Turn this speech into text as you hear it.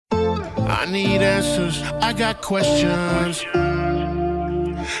I need answers, I got questions.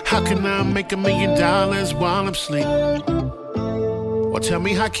 How can I make $1 million while I'm asleep? Well, tell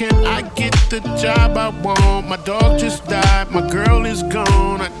me, how can I get the job I want? My dog just died, my girl is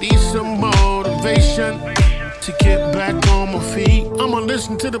gone. I need some motivation to get back on my feet. I'ma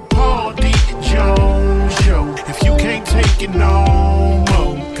listen to the Paul D. Jones Show. If you can't take it no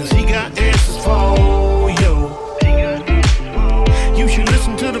more, cause he got answers for you. You should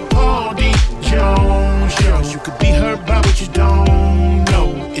listen to the Paul D. Jones Show. You could be hurt by what you don't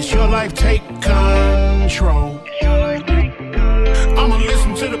know. It's your life, take control. I'ma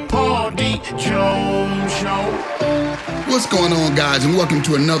listen to the Paul D. Jones Show. What's going on, guys, and welcome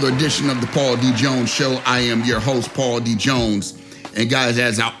to another edition of the Paul D. Jones Show. I am your host, Paul D. Jones. And guys,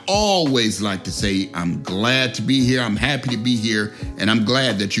 as I always like to say, I'm glad to be here. I'm happy to be here. And I'm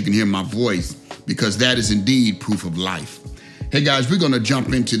glad that you can hear my voice, because that is indeed proof of life. Hey, guys, we're going to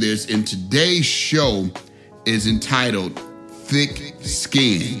jump into this. And today's show is entitled Thick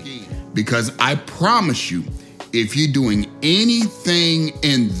Skin. Because I promise you, if you're doing anything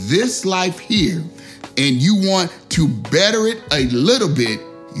in this life here and you want to better it a little bit,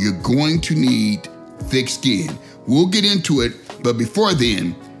 you're going to need thick skin. We'll get into it, but before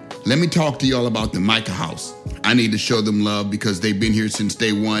then, let me talk to y'all about the Micah House. I need to show them love because they've been here since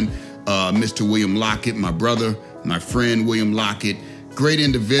day one. Mr. William Lockett, my brother, my friend William Lockett, great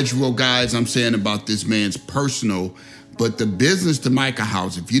individual, guys. I'm saying about this man's personal, but the business, the Micah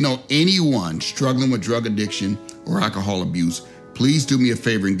House. If you know anyone struggling with drug addiction or alcohol abuse, please do me a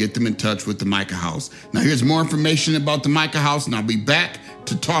favor and get them in touch with the Micah House. Now, here's more information about the Micah House, and I'll be back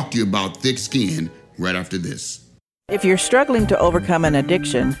to talk to you about thick skin right after this. If you're struggling to overcome an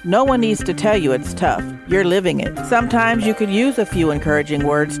addiction, no one needs to tell you it's tough. You're living it. Sometimes you could use a few encouraging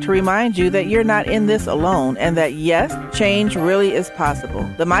words to remind you that you're not in this alone and that, yes, change really is possible.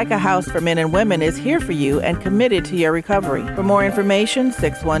 The Micah House for Men and Women is here for you and committed to your recovery. For more information,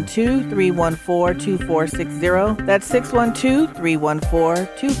 612-314-2460. That's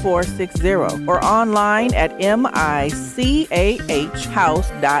 612-314-2460. Or online at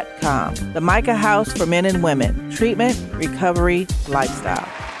micahhouse.com. The Micah House for Men and Women. Treatment, recovery, lifestyle.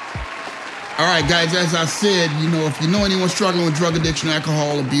 All right, guys, as I said, if you know anyone struggling with drug addiction,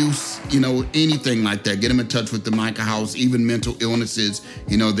 alcohol abuse, anything like that, get them in touch with the Micah House. Even mental illnesses,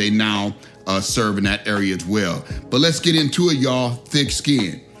 they now serve in that area as well. But let's get into it, y'all. Thick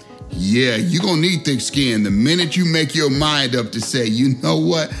skin. Yeah, you're going to need thick skin the minute you make your mind up to say, you know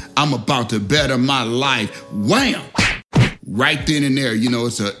what, I'm about to better my life. Wham! Right then and there,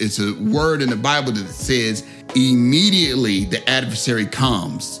 it's a word in the Bible that says immediately the adversary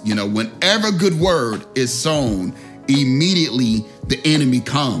comes. Whenever a good word is sown, immediately the enemy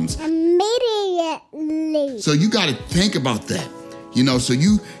comes. Immediately. So you got to think about that. So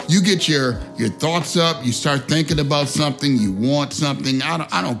you get your thoughts up, you start thinking about something, you want something.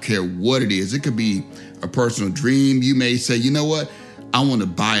 I don't care what it is. It could be a personal dream. You may say, you know what, I want to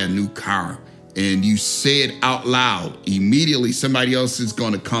buy a new car. And you say it out loud, immediately somebody else is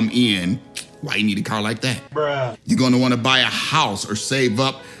going to come in. Why you need a car like that? Bruh. You're going to want to buy a house or save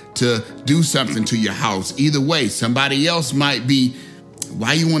up to do something to your house. Either way, somebody else might be,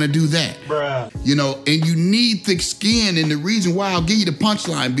 why you want to do that? Bruh. And you need thick skin. And the reason why, I'll give you the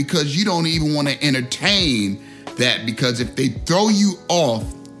punchline, because you don't even want to entertain that, because if they throw you off,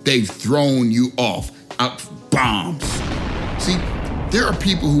 they've thrown you off. Bombs. See, there are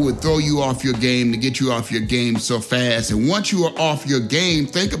people who would throw you off your game to get you off your game so fast. And once you are off your game,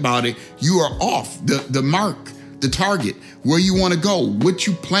 think about it, you are off the mark, the target, where you want to go, what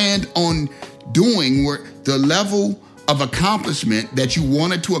you planned on doing, where the level of accomplishment that you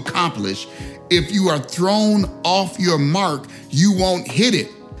wanted to accomplish. If you are thrown off your mark, you won't hit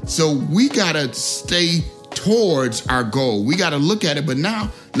it. So we got to stay towards our goal. We got to look at it. But now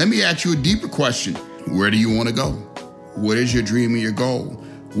let me ask you a deeper question. Where do you want to go? What is your dream and your goal?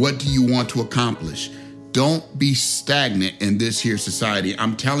 What do you want to accomplish? Don't be stagnant in this here society.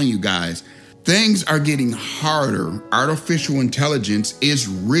 I'm telling you guys, things are getting harder. Artificial intelligence is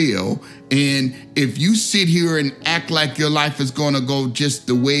real. And if you sit here and act like your life is going to go just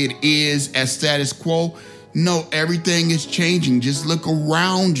the way it is as status quo, no, everything is changing. Just look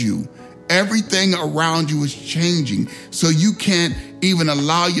around you. Everything around you is changing. So you can't even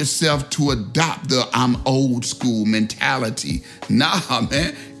allow yourself to adopt the I'm old school mentality. Nah,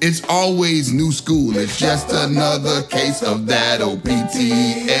 man, it's always new school. It's just another case of that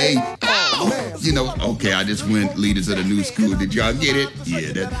OPTA. Okay, I just went leaders of the new school. Did y'all get it?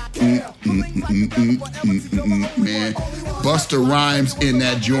 Yeah, that man. Busta Rhymes in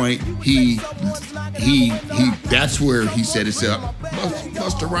that joint, he that's where he set us up.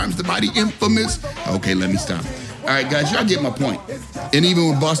 Busta Rhymes, the mighty infamous. Okay, let me stop. All right, guys, y'all get my point. And even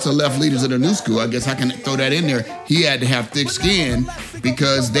when Busta left Leaders of the New School, I guess I can throw that in there. He had to have thick skin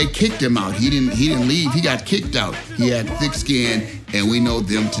because they kicked him out. He didn't leave. He got kicked out. He had thick skin, and we know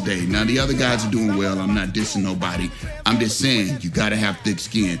them today. Now, the other guys are doing well. I'm not dissing nobody. I'm just saying you got to have thick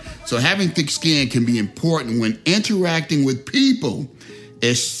skin. So having thick skin can be important when interacting with people,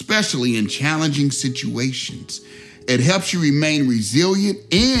 especially in challenging situations. It helps you remain resilient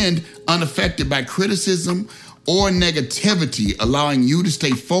and unaffected by criticism or negativity, allowing you to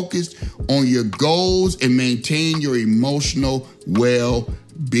stay focused on your goals and maintain your emotional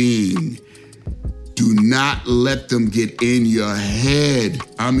well-being. Do not let them get in your head.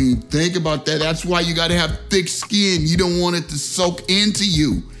 I mean, think about that. That's why you got to have thick skin. You don't want it to soak into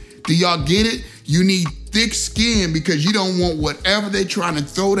you. Do y'all get it? You need thick skin because you don't want whatever they're trying to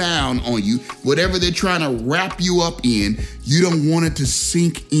throw down on you, whatever they're trying to wrap you up in, you don't want it to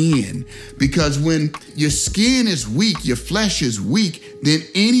sink in. Because when your skin is weak, your flesh is weak, then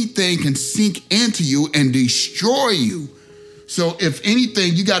anything can sink into you and destroy you. So if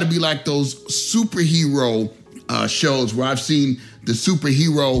anything, you got to be like those superhero shows where I've seen the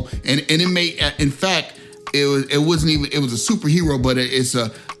superhero, and it may, in fact, it was a superhero, but it's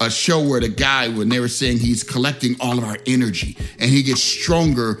a show where the guy, when they were saying he's collecting all of our energy and he gets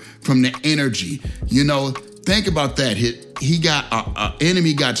stronger from the energy. You know, think about that. Our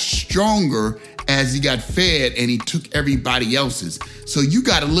enemy got stronger as he got fed and he took everybody else's. So you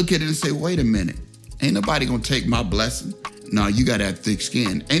got to look at it and say, wait a minute, ain't nobody going to take my blessing. No, you got to have thick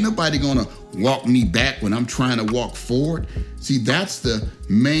skin. Ain't nobody going to walk me back when I'm trying to walk forward. See, that's the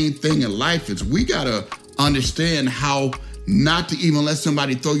main thing in life is we got to understand how not to even let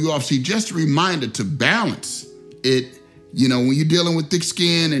somebody throw you off. See, just a reminder to balance it. You know, when you're dealing with thick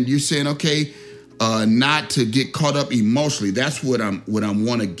skin and you're saying, okay, not to get caught up emotionally. That's what I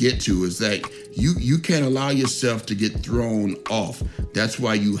want to get to is that you can't allow yourself to get thrown off. That's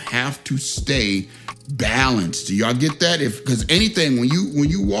why you have to stay balanced. Do y'all get that? Because anything, when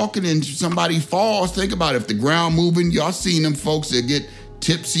you walking and somebody falls, think about it. If the ground moving, y'all seen them folks that get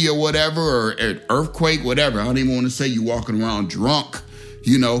tipsy or whatever, or an earthquake, whatever. I don't even want to say you walking around drunk.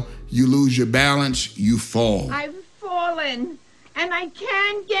 You know, you lose your balance, you fall. I've fallen and I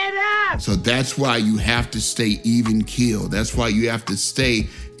can't get up. So that's why you have to stay even keeled. That's why you have to stay,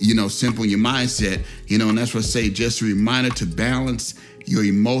 simple in your mindset. And that's what I say, just a reminder to balance your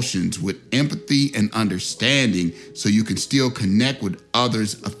emotions with empathy and understanding so you can still connect with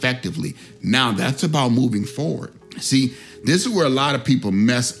others effectively. Now, that's about moving forward. See, this is where a lot of people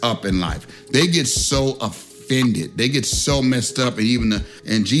mess up in life. They get so offended. They get so messed up.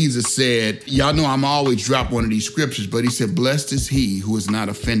 And Jesus said, y'all know I'm always drop one of these scriptures, but he said, blessed is he who is not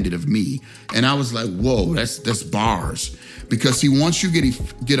offended of me. And I was like, whoa, that's bars. Because see, once you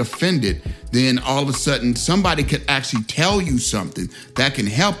get offended, then all of a sudden somebody could actually tell you something that can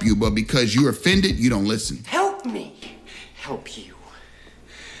help you. But because you're offended, you don't listen. Help me. Help you.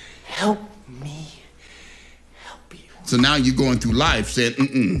 Help me. So now you're going through life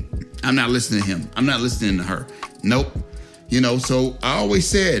saying, I'm not listening to him. I'm not listening to her. Nope. So I always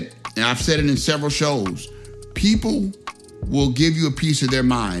said, and I've said it in several shows, people will give you a piece of their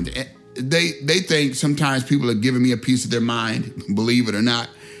mind. They think sometimes people are giving me a piece of their mind, believe it or not.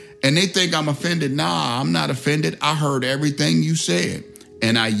 And they think I'm offended. Nah, I'm not offended. I heard everything you said.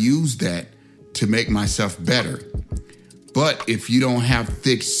 And I use that to make myself better. But if you don't have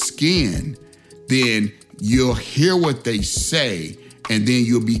thick skin, then you'll hear what they say, and then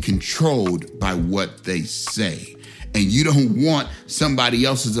you'll be controlled by what they say. And you don't want somebody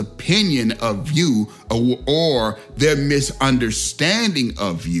else's opinion of you or their misunderstanding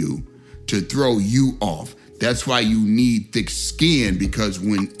of you to throw you off. That's why you need thick skin, because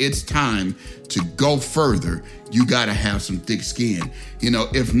when it's time to go further, you got to have some thick skin.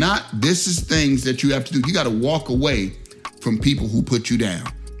 If not, this is things that you have to do. You got to walk away from people who put you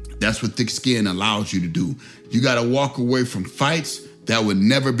down. That's what thick skin allows you to do. You got to walk away from fights that would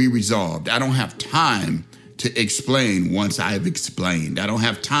never be resolved. I don't have time to explain once I've explained. I don't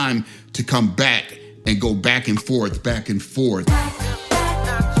have time to come back and go back and forth.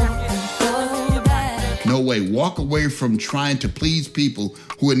 No way. Walk away from trying to please people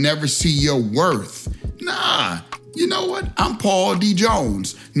who would never see your worth. Nah, you know what? I'm Paul D.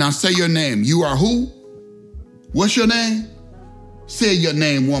 Jones. Now say your name. You are who? What's your name? Say your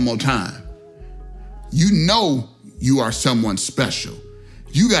name one more time. You know you are someone special.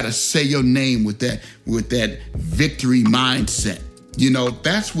 You got to say your name with that victory mindset.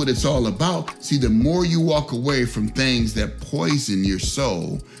 That's what it's all about. See, the more you walk away from things that poison your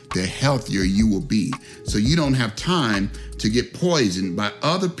soul, the healthier you will be. So you don't have time to get poisoned by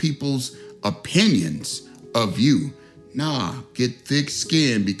other people's opinions of you. Nah, get thick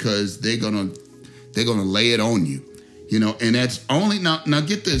skin, because they're gonna lay it on you. And that's only now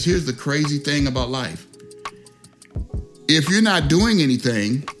get this. Here's the crazy thing about life. If you're not doing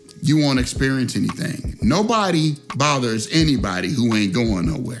anything, you won't experience anything. Nobody bothers anybody who ain't going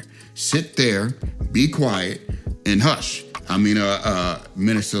nowhere. Sit there, be quiet, and hush.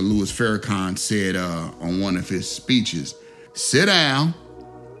 Minister Louis Farrakhan said on one of his speeches, sit down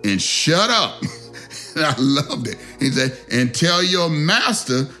and shut up. And I loved it. He said, and tell your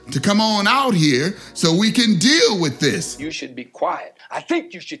master to come on out here so we can deal with this. You should be quiet. I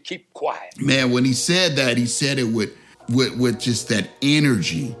think you should keep quiet. Man, when he said that, he said it with just that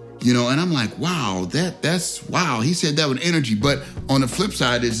energy, and I'm like, wow, that's wow. He said that with energy. But on the flip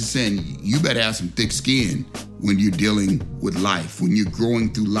side is saying you better have some thick skin when you're dealing with life. When you're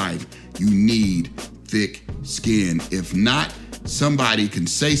growing through life, you need thick skin. If not, somebody can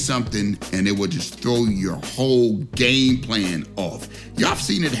say something and it will just throw your whole game plan off. Y'all have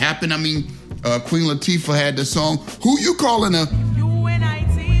seen it happen. Queen Latifah had the song, Who You Calling a...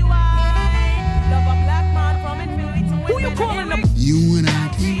 UNITY, love a black man from infinity to... Who you calling a...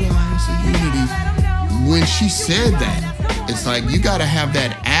 UNITY, so unity. When she said that, it's like you got to have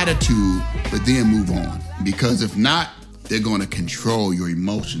that attitude, but then move on. Because if not, they're going to control your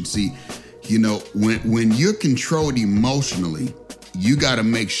emotions. See, when you're controlled emotionally, you got to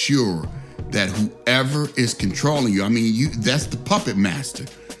make sure that whoever is controlling you, that's the puppet master.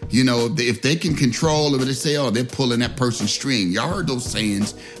 If they can control it, they say, oh, they're pulling that person's string. Y'all heard those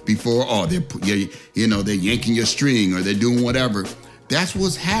sayings before. Oh, they're yanking your string, or they're doing whatever. That's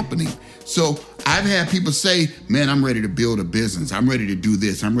what's happening. So I've had people say, man, I'm ready to build a business. I'm ready to do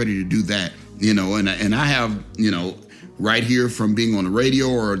this. I'm ready to do that. And I have, right here from being on the radio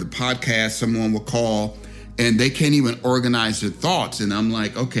or the podcast, someone will call and they can't even organize their thoughts. And I'm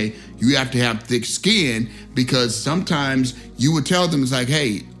like, okay, you have to have thick skin, because sometimes you would tell them, it's like,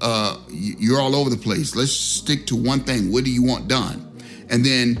 hey, you're all over the place. Let's stick to one thing. What do you want done? And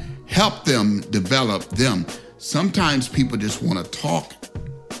then help them develop them. Sometimes people just want to talk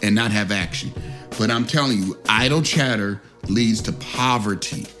and not have action. But I'm telling you, idle chatter leads to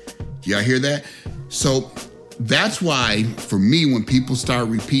poverty. Y'all hear that? So that's why, for me, when people start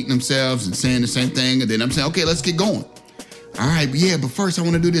repeating themselves and saying the same thing, and then I'm saying, okay, let's get going. All right, yeah, but first I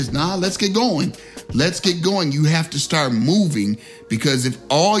want to do this. Nah, let's get going. Let's get going. You have to start moving, because if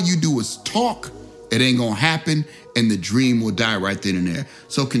all you do is talk, it ain't going to happen, and the dream will die right then and there.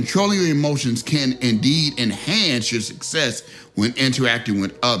 So controlling your emotions can indeed enhance your success when interacting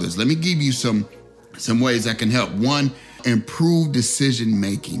with others. Let me give you some ways that can help. One, improve decision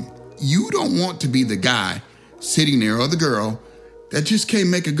making. You don't want to be the guy sitting there, or the girl, that just can't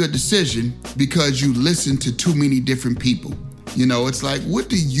make a good decision because you listen to too many different people. It's like, what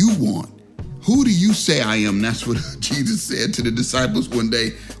do you want? Who do you say I am? That's what Jesus said to the disciples one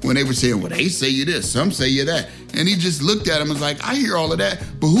day when they were saying, well, they say you this, some say you that. And he just looked at them and was like, I hear all of that,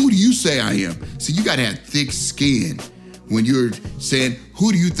 but who do you say I am? See, you got to have thick skin when you're saying,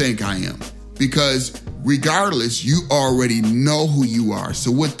 who do you think I am? Because regardless, you already know who you are.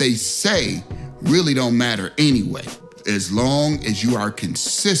 So what they say really don't matter anyway, as long as you are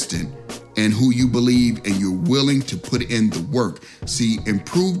consistent in who you believe and you're willing to put in the work. See,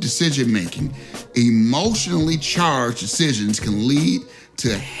 improved decision making. Emotionally charged decisions can lead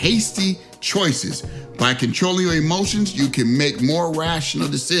to hasty choices. By controlling your emotions, you can make more rational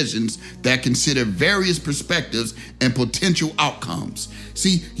decisions that consider various perspectives and potential outcomes.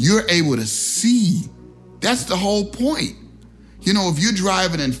 See, you're able to see. That's the whole point. If you're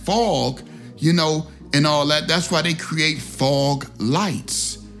driving in fog, and all that, that's why they create fog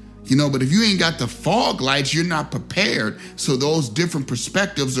lights. But if you ain't got the fog lights, you're not prepared. So those different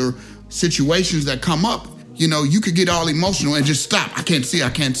perspectives or situations that come up, you could get all emotional and just stop. I can't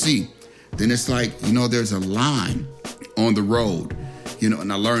see. Then it's like, there's a line on the road,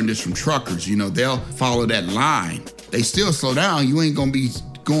 and I learned this from truckers, they'll follow that line. They still slow down. You ain't going to be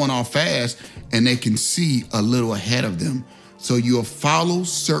going all fast, and they can see a little ahead of them. So you'll follow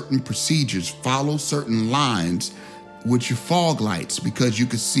certain procedures, follow certain lines with your fog lights, because you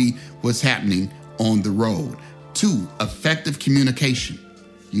can see what's happening on the road. 2, effective communication.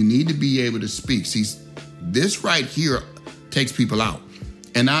 You need to be able to speak. See, this right here takes people out.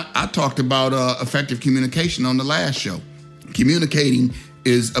 And I talked about effective communication on the last show. Communicating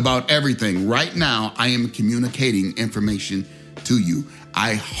is about everything. Right now, I am communicating information to you.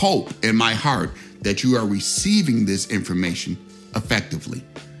 I hope in my heart that you are receiving this information effectively.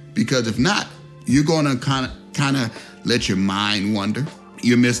 Because if not, you're going to kind of let your mind wander.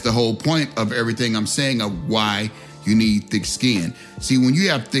 You miss the whole point of everything I'm saying of why you need thick skin. See, when you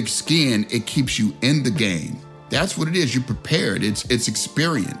have thick skin, it keeps you in the game. That's what it is. You're prepared. It's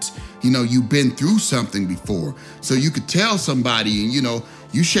experience. You've been through something before. So you could tell somebody, and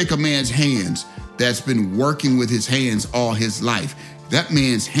you shake a man's hands that's been working with his hands all his life. That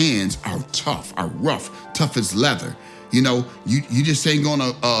man's hands are tough, are rough, tough as leather. You just ain't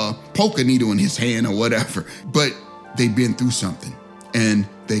gonna poke a needle in his hand or whatever. But they've been through something and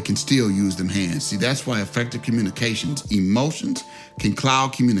they can still use them hands. See, that's why effective communications, emotions can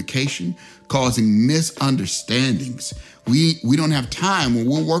cloud communication, causing misunderstandings. We don't have time when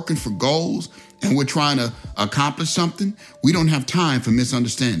we're working for goals and we're trying to accomplish something. We don't have time for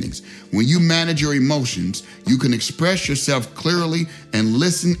misunderstandings. When you manage your emotions, you can express yourself clearly and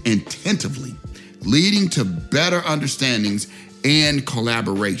listen attentively, leading to better understandings and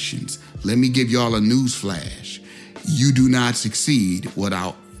collaborations. Let me give y'all a news flash. You do not succeed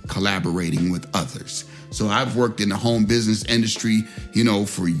without collaborating with others. So I've worked in the home business industry,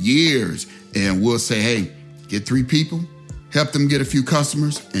 for years, and we'll say, hey, get 3 people, help them get a few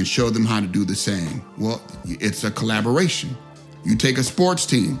customers, and show them how to do the same. Well, it's a collaboration. You take a sports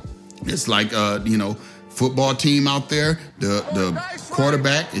team. It's like, football team out there. The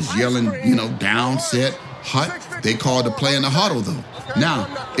quarterback is yelling, down, set, hut. They call the play in the huddle, though. Now,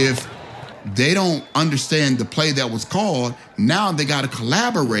 if they don't understand the play that was called, now they got to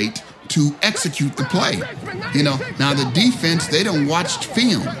collaborate to execute the play. Now the defense, they don't watch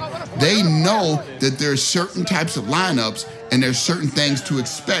film. They know that there's certain types of lineups and there's certain things to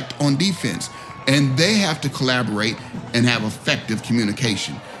expect on defense. And they have to collaborate and have effective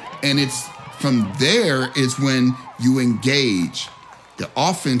communication. And it's from there is when you engage. The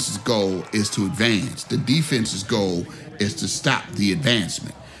offense's goal is to advance. The defense's goal is to stop the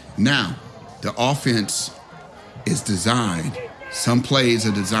advancement. Now, the offense is designed. Some plays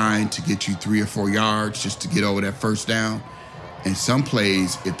are designed to get you 3 or 4 yards just to get over that first down. And some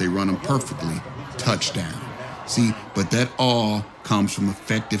plays, if they run them perfectly, touchdown. See, but that all comes from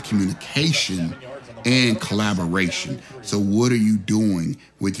effective communication and collaboration. So what are you doing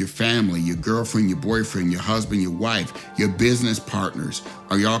with your family, your girlfriend, your boyfriend, your husband, your wife, your business partners?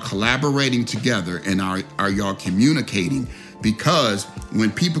 Are y'all collaborating together, and are y'all communicating? Because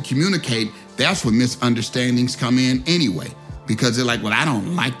when people communicate, that's when misunderstandings come in anyway. Because they're like, well, I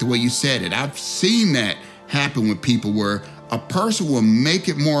don't like the way you said it. I've seen that happen with people where a person will make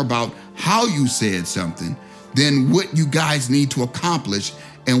it more about how you said something than what you guys need to accomplish.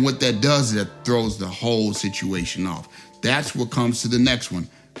 And what that does is it throws the whole situation off. That's what comes to the next one,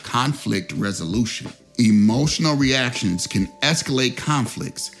 conflict resolution. Emotional reactions can escalate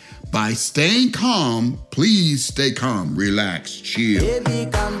conflicts. By staying calm, please stay calm, relax, chill.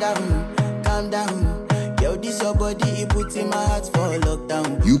 Baby, calm down. Yo, this your body, it puts in my heart for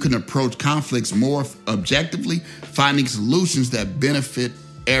lockdown. You can approach conflicts more objectively, finding solutions that benefit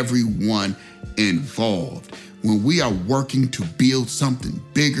everyone involved. When we are working to build something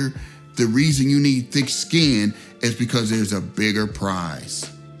bigger, the reason you need thick skin is because there's a bigger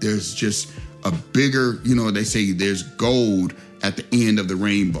prize. There's just a bigger, they say there's gold at the end of the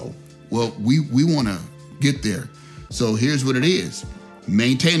rainbow. Well, we want to get there. So here's what it is. Let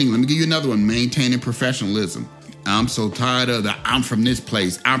me give you another one, maintaining professionalism. I'm so tired of I'm from this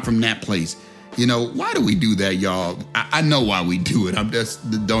place, I'm from that place. Why do we do that, y'all? I know why we do it.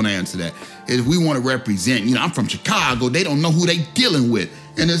 Don't answer that. If we want to represent, I'm from Chicago, they don't know who they dealing with.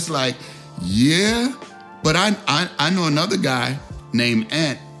 And it's like, yeah, but I know another guy named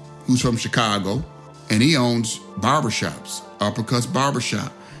Ant who's from Chicago, and he owns barbershops, Uppercuts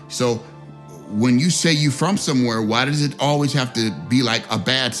Barbershop. So when you say you from somewhere, why does it always have to be like a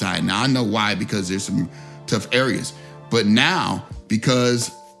bad side? Now, I know why, because there's some tough areas. But now,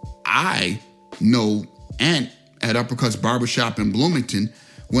 because I know Ant at Uppercuts Barbershop in Bloomington,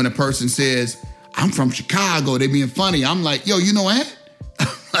 when a person says, I'm from Chicago, they being funny, I'm like, yo, you know Ant?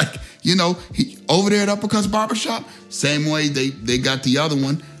 He over there at Uppercuts Barbershop, same way they got the other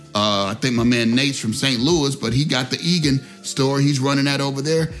one. I think my man Nate's from St. Louis, but he got the Egan store. He's running that over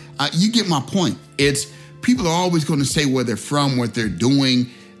there. You get my point. It's people are always going to say where they're from, what they're doing,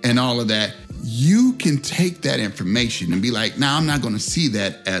 and all of that. You can take that information and be like, nah, I'm not going to see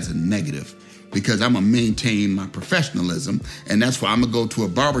that as a negative because I'm going to maintain my professionalism. And that's why I'm going to go to a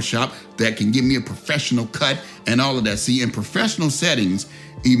barbershop that can give me a professional cut and all of that. See, in professional settings,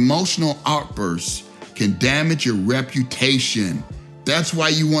 emotional outbursts can damage your reputation. That's why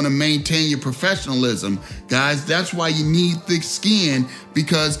you want to maintain your professionalism, guys. That's why you need thick skin,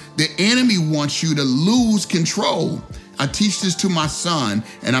 because the enemy wants you to lose control. I teach this to my son,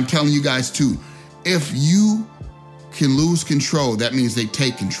 and I'm telling you guys too. If you can lose control, that means they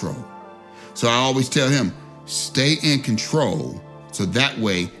take control. So I always tell him, stay in control so that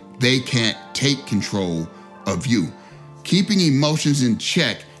way they can't take control of you. Keeping emotions in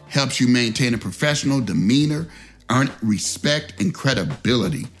check helps you maintain a professional demeanor, earn respect and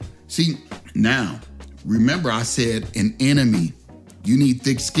credibility. See, now, remember I said an enemy. You need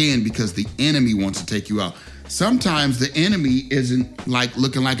thick skin because the enemy wants to take you out. Sometimes the enemy isn't like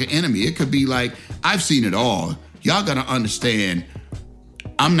looking like an enemy. It could be like, I've seen it all. Y'all gotta understand,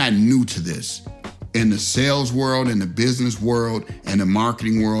 I'm not new to this. In the sales world, in the business world, and the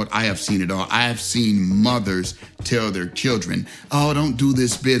marketing world, I have seen it all. I have seen mothers tell their children, oh, don't do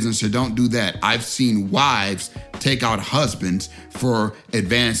this business or don't do that. I've seen wives take out husbands for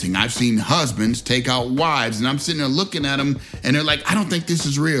advancing. I've seen husbands take out wives, and I'm sitting there looking at them, and they're like, I don't think this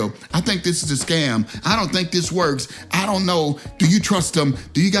is real. I think this is a scam. I don't think this works. I don't know. Do you trust them?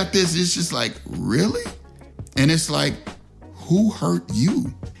 Do you got this? It's just like, really? And it's like, who hurt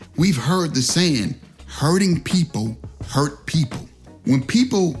you? We've heard the saying, hurting people hurt people. When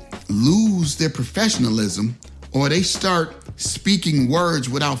people lose their professionalism or they start speaking words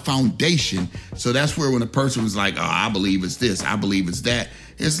without foundation, so that's where when a person was like, oh, I believe it's this, I believe it's that,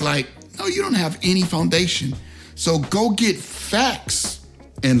 it's like, no, you don't have any foundation. So go get facts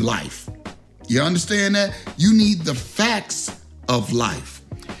in life. You understand that? You need the facts of life.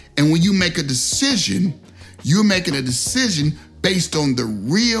 And when you make a decision, you're making a decision based on the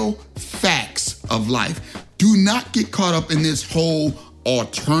real facts of life. Do not get caught up in this whole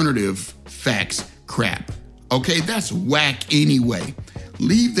alternative facts crap. Okay, that's whack anyway.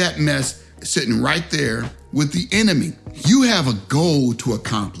 Leave that mess sitting right there with the enemy. You have a goal to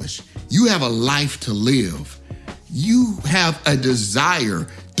accomplish. You have a life to live. You have a desire.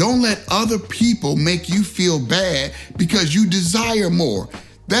 Don't let other people make you feel bad because you desire more.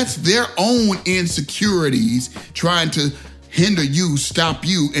 That's their own insecurities trying to hinder you, stop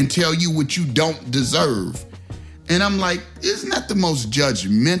you, and tell you what you don't deserve. And I'm like, isn't that the most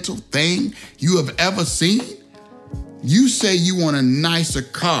judgmental thing you have ever seen? You say you want a nicer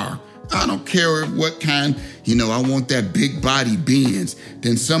car. I don't care what kind, I want that big body Benz.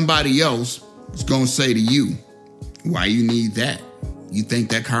 Then somebody else is going to say to you, why you need that? You think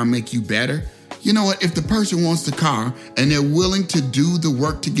that car make you better? You know what? If the person wants the car and they're willing to do the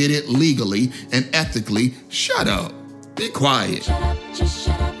work to get it legally and ethically, shut up. Be quiet. Shut up, just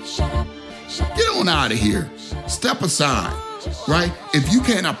shut up, shut up, shut up. Get on out of here. Step aside, right? If you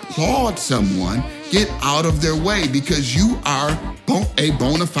can't applaud someone, get out of their way because you are a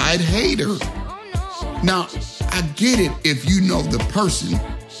bona fide hater. Now, I get it if you know the person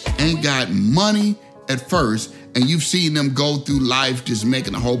ain't got money at first and you've seen them go through life just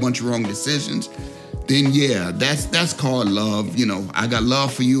making a whole bunch of wrong decisions, then yeah, that's called love. I got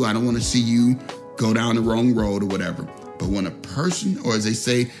love for you. I don't want to see you go down the wrong road or whatever. But when a person, or as they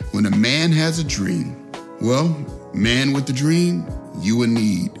say, when a man has a dream, well, man with the dream, you will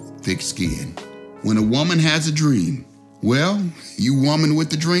need thick skin. When a woman has a dream, well, you woman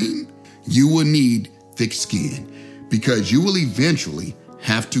with the dream, you will need thick skin because you will eventually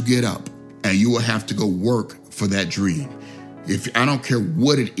have to get up and you will have to go work for that dream. I don't care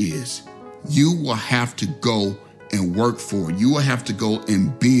what it is, you will have to go and work for it. You will have to go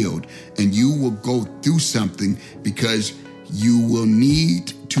and build, and you will go through something because you will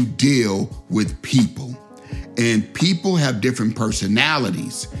need to deal with people. And people have different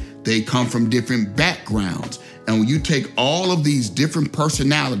personalities. They come from different backgrounds. And when you take all of these different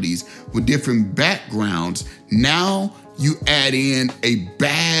personalities with different backgrounds, now you add in a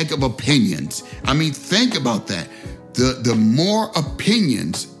bag of opinions. I mean, think about that. The more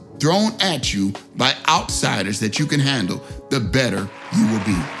opinions thrown at you by outsiders that you can handle, the better you will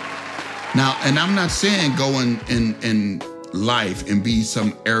be. Now, and I'm not saying go in life and be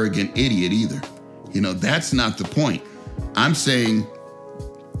some arrogant idiot either. That's not the point. I'm saying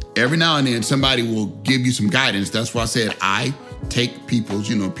every now and then somebody will give you some guidance. That's why I said I take people's,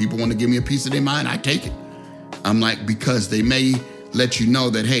 people want to give me a piece of their mind, I take it. I'm like, because they may let you know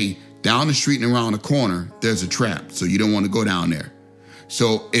that, hey, down the street and around the corner, there's a trap, so you don't want to go down there.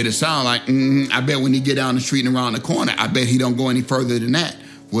 So it'll sound like, I bet when he get down the street and around the corner, I bet he don't go any further than that.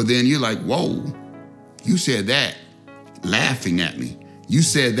 Well, then you're like, whoa, you said that laughing at me. You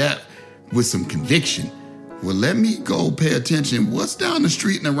said that with some conviction. Well, let me go pay attention. What's down the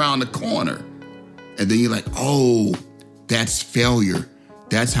street and around the corner? And then you're like, oh, that's failure.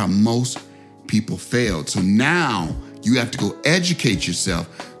 That's how most people failed. So now you have to go educate yourself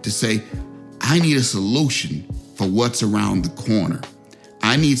to say, I need a solution for what's around the corner.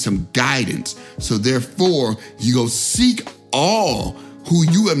 I need some guidance. So therefore, you go seek all who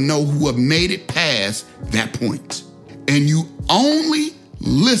you who have made it past that point. And you only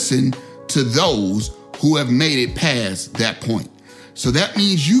listen to those who have made it past that point. So that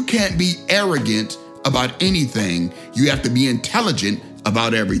means you can't be arrogant about anything. You have to be intelligent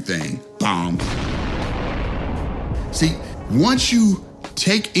about everything. Bomb. See, once you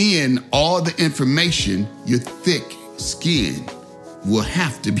take in all the information, your thick skin will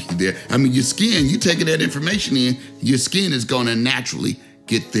have to be there. I mean, your skin, you taking that information in, your skin is going to naturally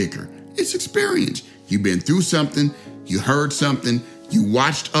get thicker. It's experience. You've been through something, you heard something, you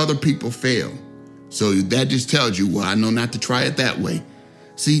watched other people fail. So that just tells you, well, I know not to try it that way.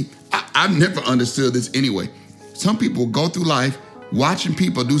 See, I've never understood this anyway. Some people go through life watching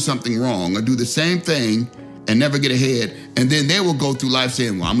people do something wrong or do the same thing and never get ahead, and then they will go through life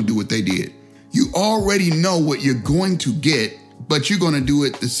saying, well, I'm going to do what they did. You already know what you're going to get, but you're going to do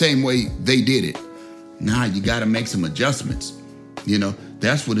it the same way they did it. Now you got to make some adjustments. You know,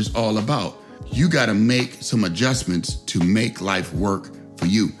 that's what it's all about. You got to make some adjustments to make life work for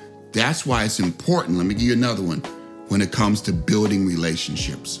you. That's why it's important. Let me give you another one. When it comes to building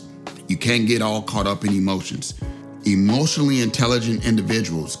relationships, you can't get all caught up in emotions. Emotionally intelligent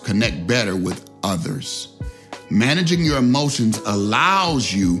individuals connect better with others. Managing your emotions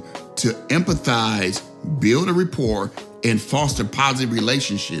allows you to empathize, build a rapport, and foster positive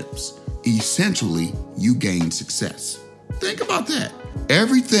relationships. Essentially, you gain success. Think about that.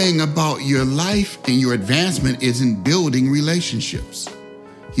 Everything about your life and your advancement is in building relationships.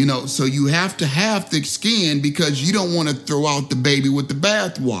 You know, so you have to have thick skin because you don't want to throw out the baby with the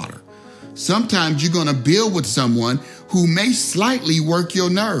bathwater. Sometimes you're going to build with someone who may slightly work your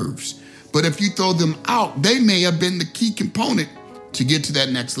nerves. But if you throw them out, they may have been the key component to get to that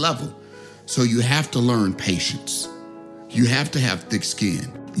next level. So you have to learn patience. You have to have thick skin.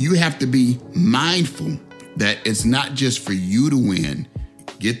 You have to be mindful that it's not just for you to win.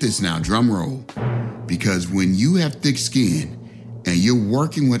 Get this now, drum roll. Because when you have thick skin and you're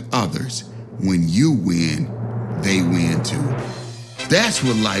working with others, when you win, they win too. That's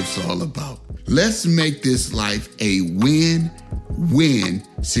what life's all about. Let's make this life a win-win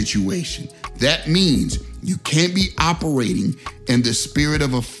situation. That means you can't be operating in the spirit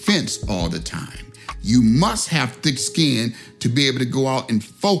of offense all the time. You must have thick skin to be able to go out and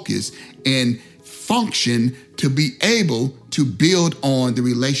focus and function to be able to build on the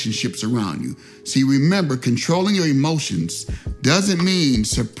relationships around you. See, remember, controlling your emotions doesn't mean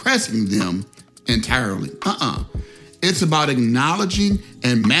suppressing them entirely. It's about acknowledging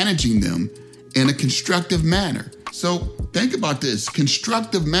and managing them in a constructive manner. So think about this.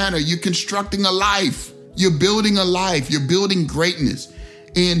 Constructive manner, you're constructing a life. You're building a life. You're building greatness.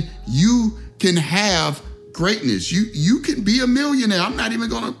 And you can have greatness. You can be a millionaire. I'm not even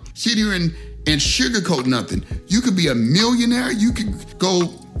going to sit here and sugarcoat nothing. You could be a millionaire. You could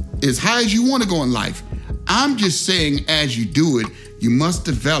go as high as you want to go in life. I'm just saying, as you do it, you must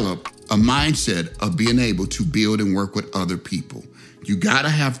develop a mindset of being able to build and work with other people. You got to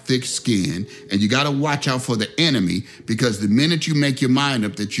have thick skin, and you got to watch out for the enemy, because the minute you make your mind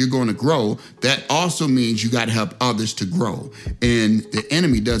up that you're going to grow, that also means you got to help others to grow. And the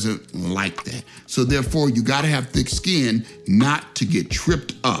enemy doesn't like that. So therefore, you got to have thick skin not to get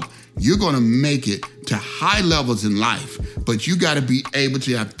tripped up. You're going to make it to high levels in life, but you got to be able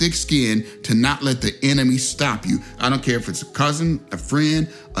to have thick skin to not let the enemy stop you. I don't care if it's a cousin, a friend,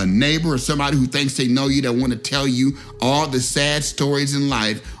 a neighbor, or somebody who thinks they know you that want to tell you all the sad stories in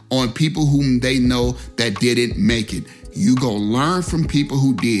life on people whom they know that didn't make it. You go learn from people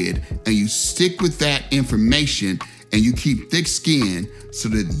who did, and you stick with that information, and you keep thick skin so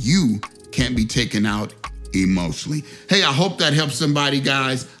that you can't be taken out emotionally. Hey, I hope that helps somebody,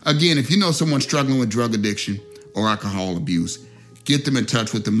 guys. Again, if you know someone struggling with drug addiction or alcohol abuse, get them in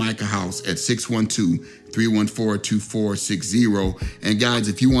touch with the Micah House at 612-314-2460. And guys,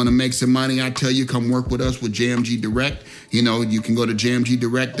 if you want to make some money, I tell you, come work with us with JMG Direct. You know, you can go to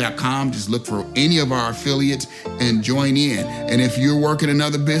jmgdirect.com. Just look for any of our affiliates and join in. And if you're working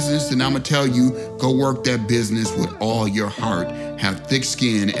another business, then I'm going to tell you, go work that business with all your heart. Have thick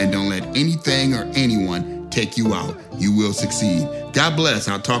skin and don't let anything or anyone take you out. You will succeed. God bless.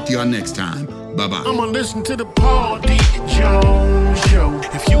 I'll talk to y'all next time. Bye-bye. I'ma listen to the Paul D. Jones Show.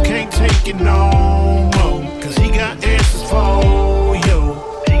 If you can't take it no more, cause he got answers for you.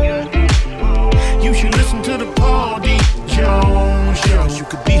 You should listen to the Paul D. Jones Show. You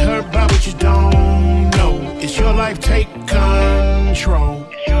could be hurt by what you don't know. It's your life, take control.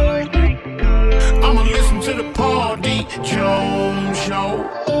 I'ma listen to the Paul D. Jones Show.